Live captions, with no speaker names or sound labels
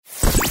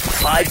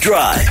5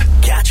 Drive.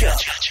 Catch up.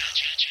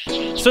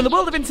 So in the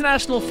world of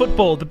international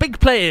football, the big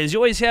players, you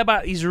always hear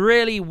about these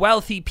really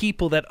wealthy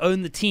people that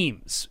own the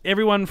teams.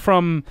 Everyone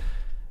from,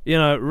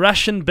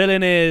 Russian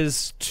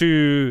billionaires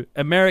to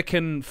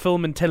American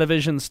film and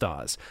television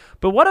stars.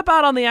 But what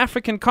about on the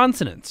African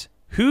continent?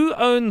 Who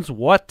owns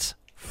what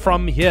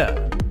from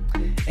here?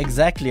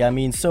 Exactly. I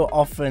mean, so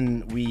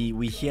often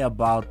we hear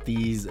about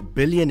these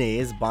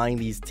billionaires buying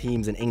these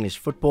teams in English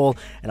football.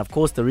 And of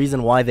course, the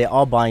reason why they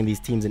are buying these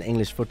teams in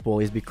English football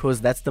is because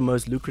that's the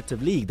most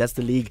lucrative league. That's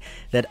the league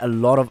that a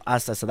lot of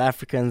us as South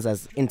Africans,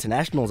 as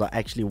internationals, are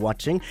actually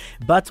watching.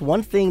 But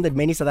one thing that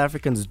many South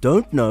Africans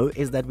don't know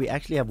is that we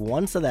actually have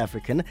one South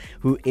African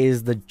who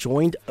is the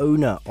joint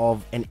owner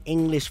of an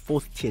English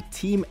fourth tier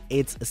team.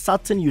 It's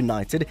Sutton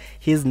United.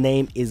 His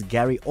name is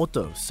Gary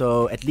Otto.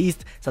 So at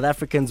least South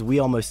Africans, we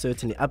are most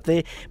certainly up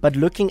there. But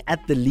looking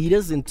at the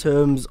leaders in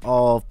terms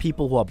of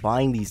people who are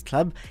buying these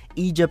clubs,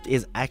 Egypt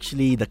is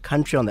actually the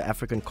country on the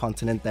African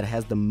continent that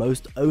has the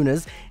most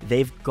owners.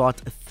 They've got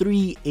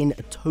 3 in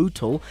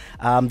total.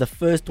 The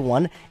first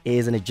one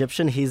is an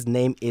Egyptian. His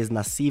name is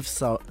Nassif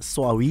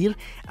Souawir.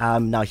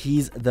 Now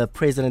he's the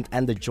president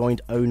and the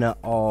joint owner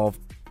of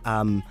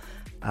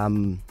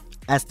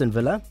Aston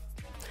Villa.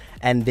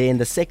 And then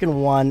the second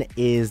one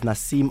is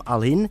Nassim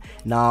Al-Hin.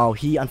 Now,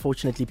 he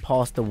unfortunately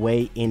passed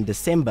away in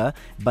December,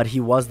 but he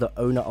was the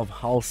owner of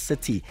Hull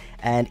City.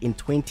 And in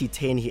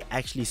 2010, he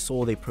actually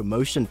saw their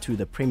promotion to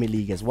the Premier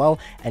League as well.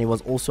 And he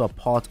was also a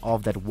part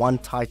of that one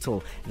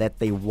title that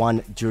they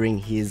won during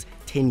his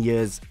 10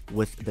 years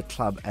with the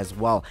club as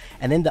well.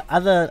 And then the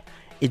other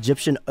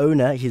Egyptian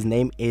owner, his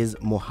name is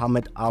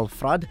Mohammed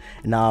Al-Frad.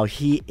 Now,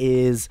 he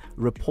is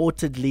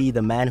reportedly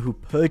the man who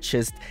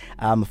purchased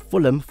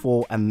Fulham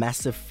for a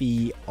massive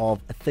fee of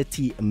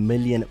 £30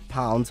 million.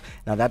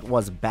 Now, that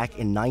was back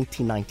in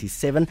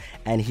 1997,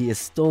 and he is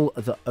still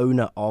the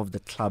owner of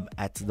the club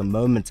at the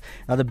moment.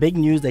 Now, the big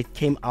news that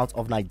came out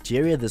of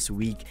Nigeria this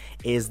week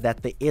is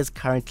that there is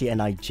currently a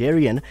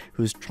Nigerian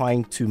who's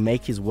trying to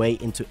make his way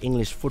into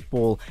English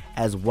football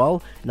as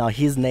well. Now,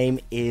 his name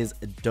is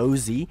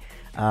Dozie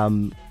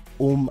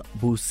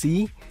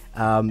Umbusi.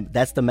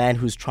 That's the man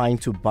who's trying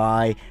to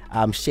buy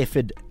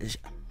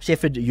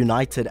Sheffield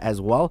United as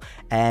well,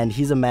 and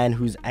he's a man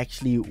who's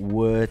actually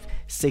worth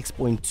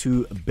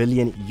 6.2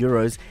 billion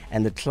euros,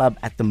 and the club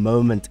at the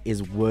moment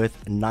is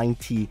worth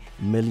 90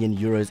 million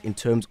euros in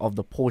terms of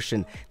the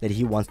portion that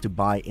he wants to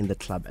buy in the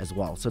club as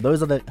well. So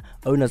those are the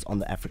owners on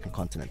the African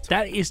continent.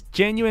 That is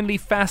genuinely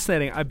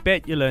fascinating. I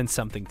bet you learned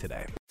something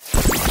today.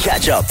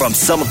 Catch up from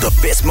some of the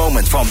best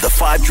moments from the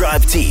 5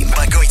 Drive team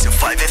by going to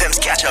 5FM's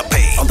catch up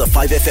page on the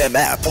 5FM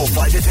app or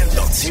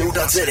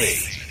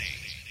 5FM.co.za.